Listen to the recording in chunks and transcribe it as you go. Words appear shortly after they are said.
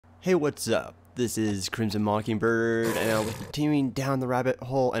Hey, what's up? This is Crimson Mockingbird, and we're continuing down the rabbit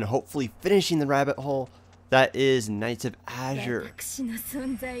hole and hopefully finishing the rabbit hole that is Knights of Azure.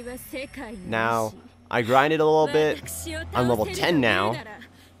 Now, I grinded a little bit. I'm level 10 now,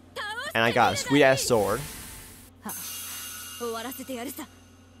 and I got a sweet ass sword.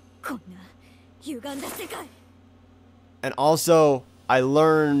 And also, I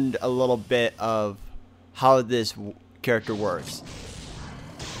learned a little bit of how this character works.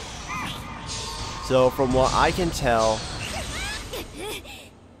 So from what I can tell,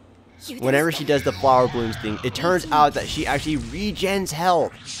 whenever she does the flower blooms thing, it turns out that she actually regens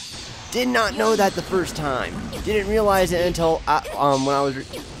health. Did not know that the first time. Didn't realize it until when I was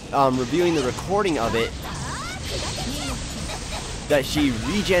reviewing the recording of it, that she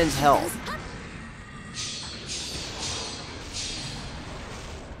regens health.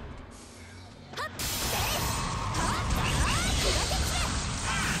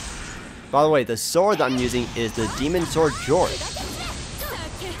 By the way, the sword that I'm using is the Demon Sword Jort.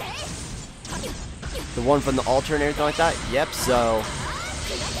 The one from the altar and everything like that? Yep, so...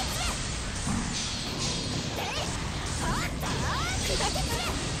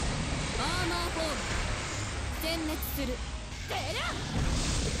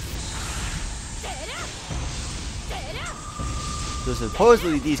 So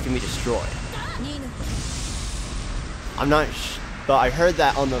supposedly these can be destroyed. I'm not but I heard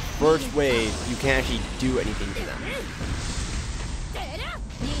that on the first wave, you can't actually do anything to them.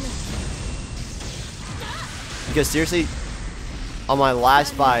 Because seriously, on my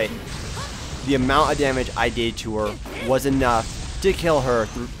last fight, the amount of damage I did to her was enough to kill her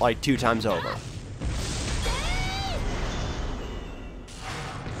like 2 times over.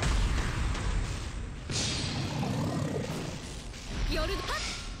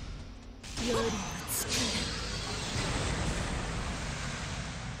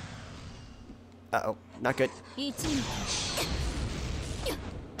 Uh-oh, not good.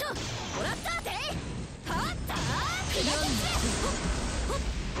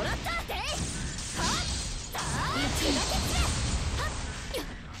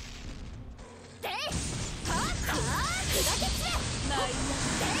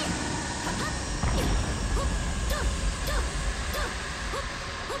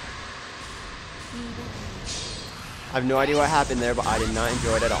 I have no idea what happened there, but I did not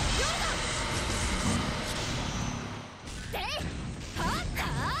enjoy it at all.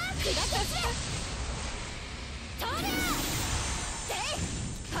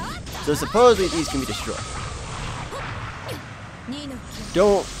 So supposedly these can be destroyed.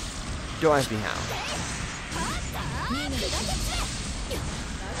 Don't ask me how.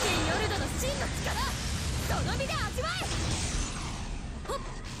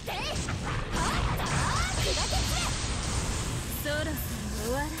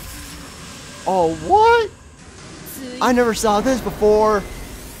 Oh, what? I never saw this before.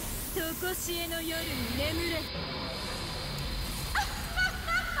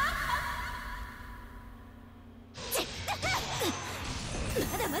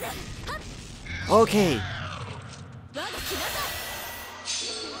 Okay.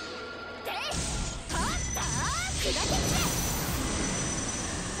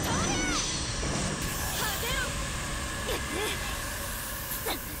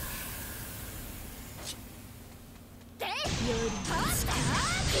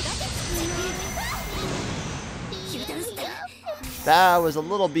 That was a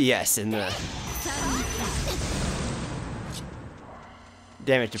little BS in the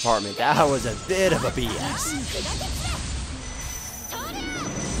damage department. That was a bit of a BS.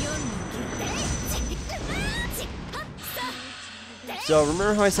 So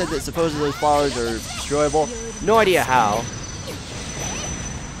remember how I said that supposedly those flowers are destroyable? No idea how.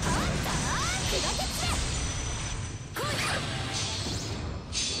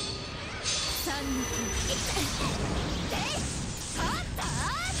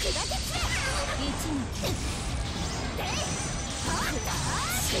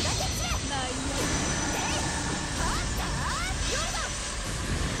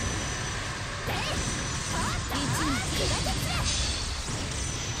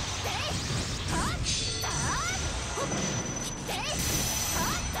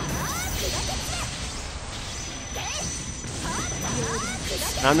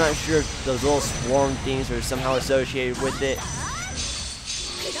 I'm not sure if those little swarm things are somehow associated with it.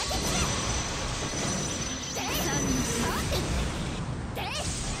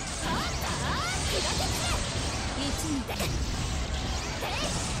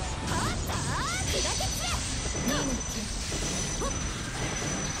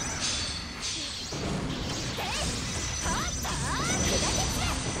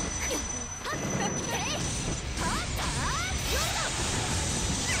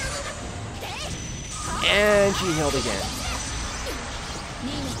 And she healed again.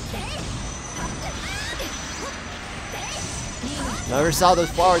 Never saw those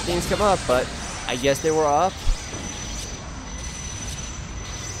flower things come up, but I guess they were up.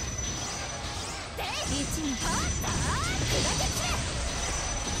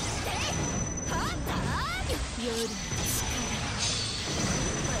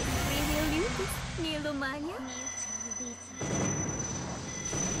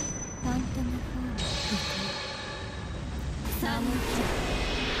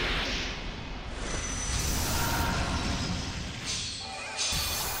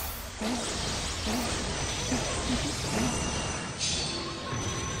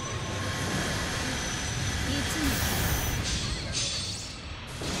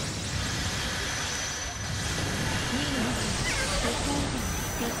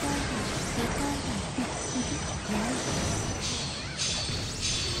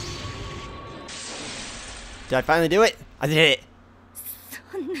 Did I finally do it? I did it.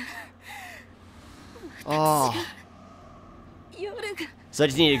 Oh. So I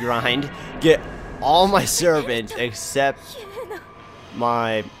just need to grind, get all my servants except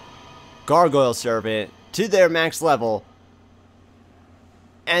my gargoyle servant to their max level,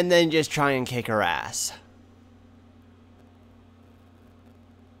 and then just try and kick her ass.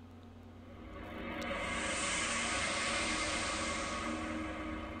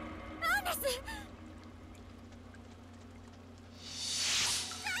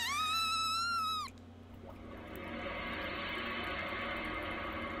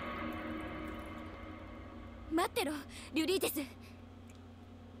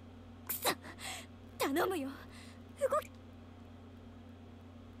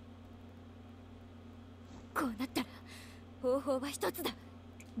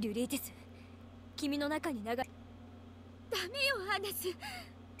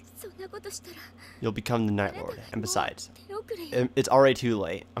 You'll become the Nightlord, and besides, it's already too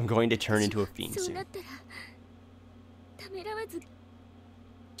late. I'm going to turn into a fiend soon.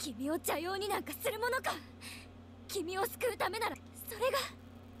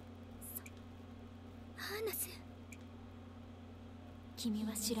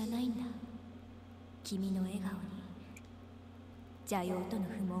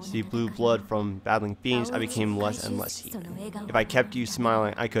 See blue blood from battling fiends, I became less and less human. If I kept you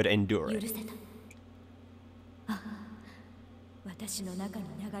smiling, I could endure it.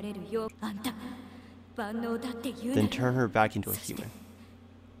 Then turn her back into a human.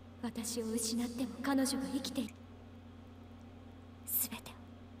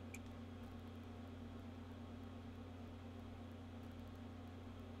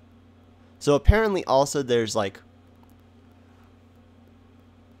 So apparently also there's like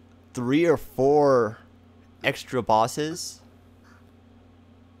 3 or 4 extra bosses.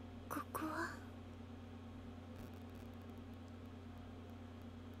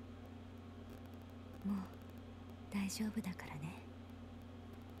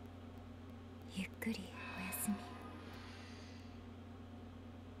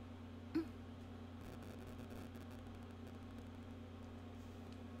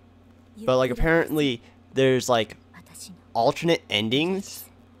 But like apparently there's like alternate endings.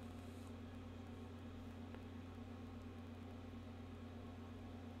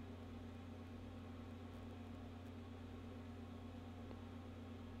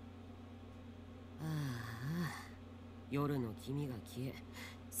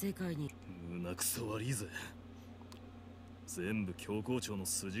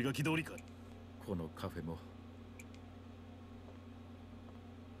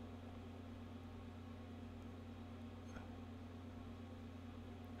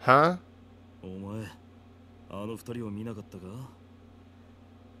 Huh?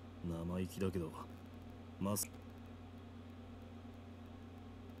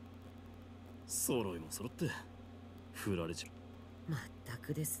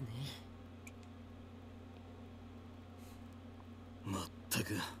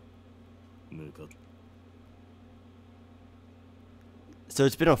 So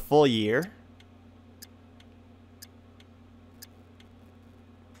it's been a full year.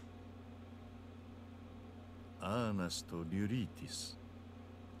 ArniceとLilysse、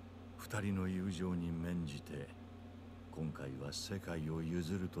2人の友情に免じて、今回は世界を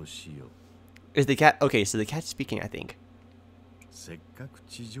譲るとしよう。 Is the cat okay? So the cat's speaking, I think. せっかく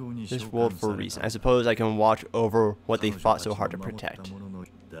地上に This world for a reason. I suppose I can watch over what they fought so hard to protect.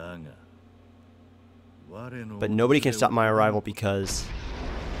 But nobody can stop my arrival because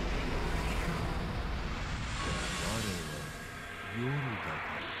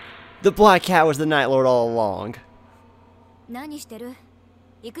the Black Cat was the Nightlord all along.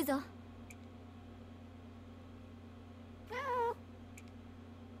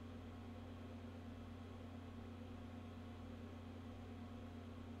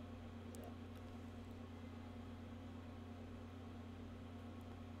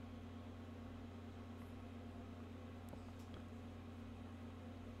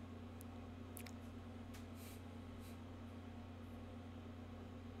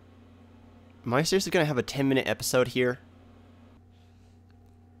 Am I seriously gonna have a 10-minute episode here?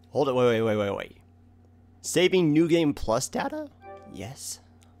 Hold it, wait. Saving New Game Plus data? Yes.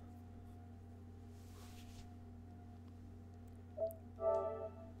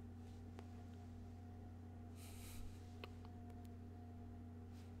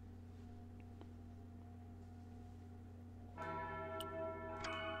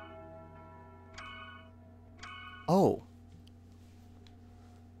 Oh.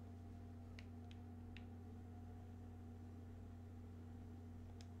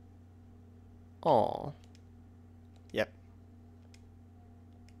 Oh. Yep.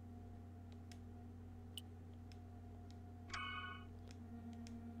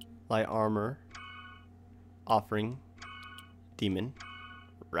 Light armor. Offering. Demon.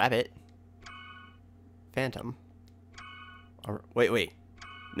 Rabbit. Phantom. Wait.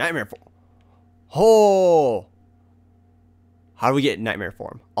 Nightmare form. Oh! How do we get nightmare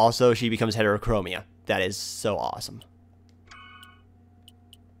form? Also, she becomes heterochromia. That is so awesome.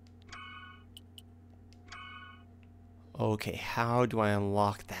 Okay, how do I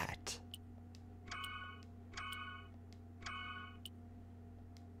unlock that?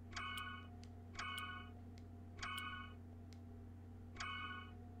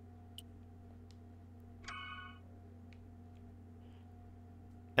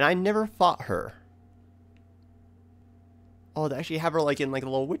 And I never fought her. Oh, they actually have her like in like a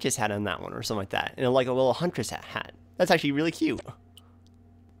little witch's hat on that one or something like that. And like a little huntress hat. That's actually really cute.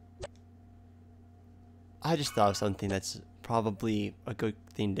 I just thought of something that's probably a good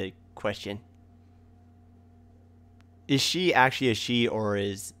thing to question. Is she actually a she or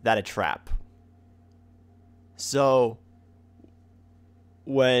is that a trap? So,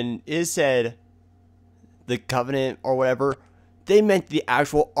 when Iz said the Covenant or whatever, they meant the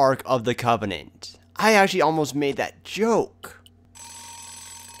actual Ark of the Covenant. I actually almost made that joke.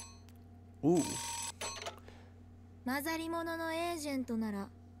 Ooh. 混ざり物のエージェントなら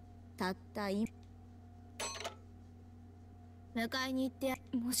たった今迎えに行って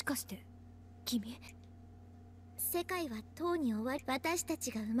もしかして君世界はとうに終わり私た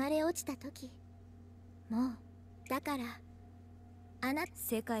ちが生まれ落ちた時もうだからあなた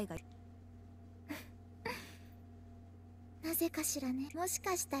世界がなぜかしらねもし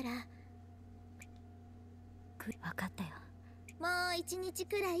かしたら分かったよもう一日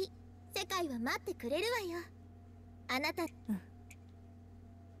くらい世界は待ってくれるわよあなた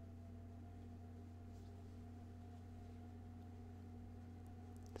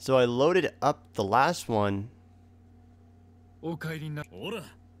So I loaded up the last one. お帰りな。ほら、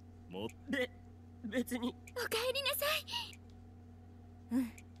別にお帰りなさい。う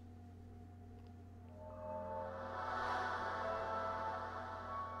ん。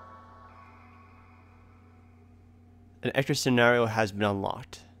An extra scenario has been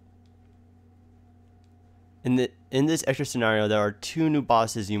unlocked. In this extra scenario, there are 2 new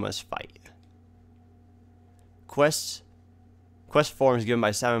bosses you must fight. Quest forms given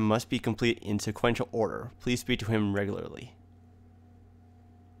by Simon must be complete in sequential order. Please speak to him regularly.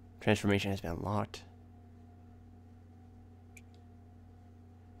 Transformation has been unlocked.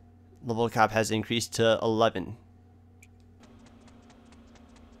 Level cap has increased to 11.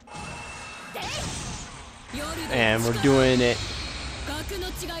 And we're doing it.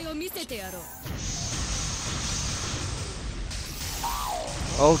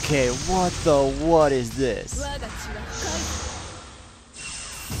 Okay, what is this?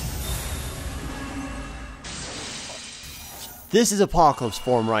 This is Apocalypse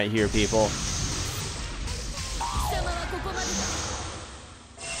form right here, people.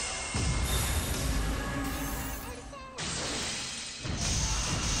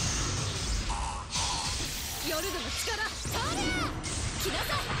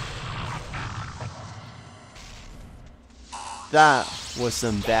 That was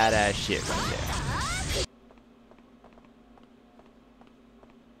some badass shit right there.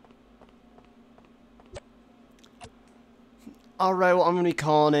 Alright, well, I'm going to be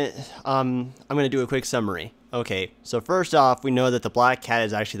calling it, I'm going to do a quick summary. Okay, so first off, we know that the Black Cat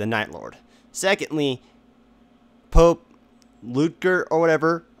is actually the Nightlord. Secondly, Pope Ludegert or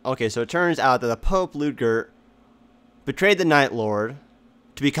whatever. Okay, so it turns out that the Pope Ludegert betrayed the Nightlord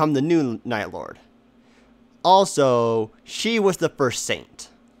to become the new Nightlord. Also, she was the first saint.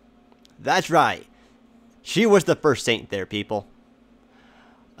 That's right. She was the first saint there, people.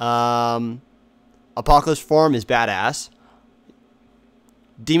 Apocalypse form is badass.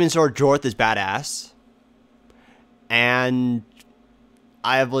 Demon Sword Jorth is badass. And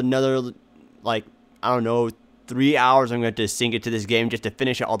I have another, like, I don't know, 3 hours I'm going to sink into this game just to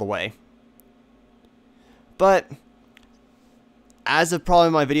finish it all the way. But as of probably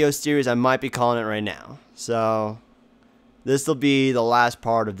my video series, I might be calling it right now. So this will be the last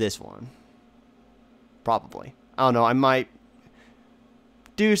part of this one. Probably. I don't know. I might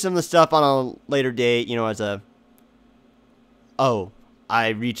do some of the stuff on a later date, you know, as a, oh, I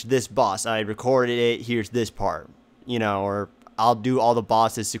reached this boss, I recorded it, here's this part, you know, or I'll do all the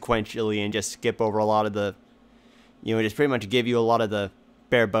bosses sequentially and just skip over a lot of the, you know, just pretty much give you a lot of the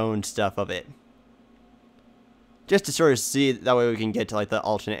bare bones stuff of it. Just to sort of see, that way we can get to like the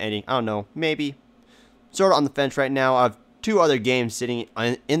alternate ending. I don't know, maybe. Sort of on the fence right now. I have 2 other games sitting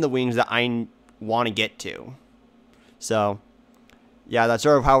in the wings that I want to get to. So, yeah, that's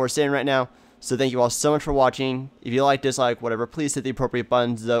sort of how we're sitting right now. So thank you all so much for watching. If you like, dislike, whatever, please hit the appropriate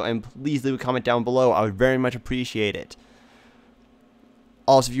buttons though, and please leave a comment down below. I would very much appreciate it.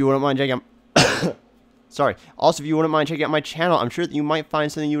 Also, if you wouldn't mind checking out Also, if you wouldn't mind checking out my channel, I'm sure that you might find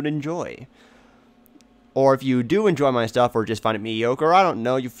something you would enjoy. Or if you do enjoy my stuff or just find it mediocre, I don't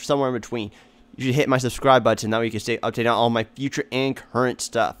know, you're somewhere in between, you should hit my subscribe button. That way you can stay updated on all my future and current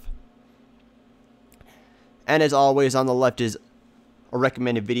stuff. And as always, on the left is a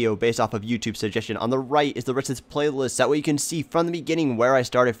recommended video based off of YouTube suggestion. On the right is the rest of this playlist. That way you can see from the beginning where I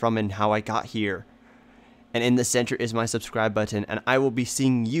started from and how I got here. And in the center is my subscribe button. And I will be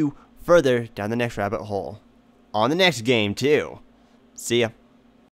seeing you further down the next rabbit hole. On the next game too. See ya.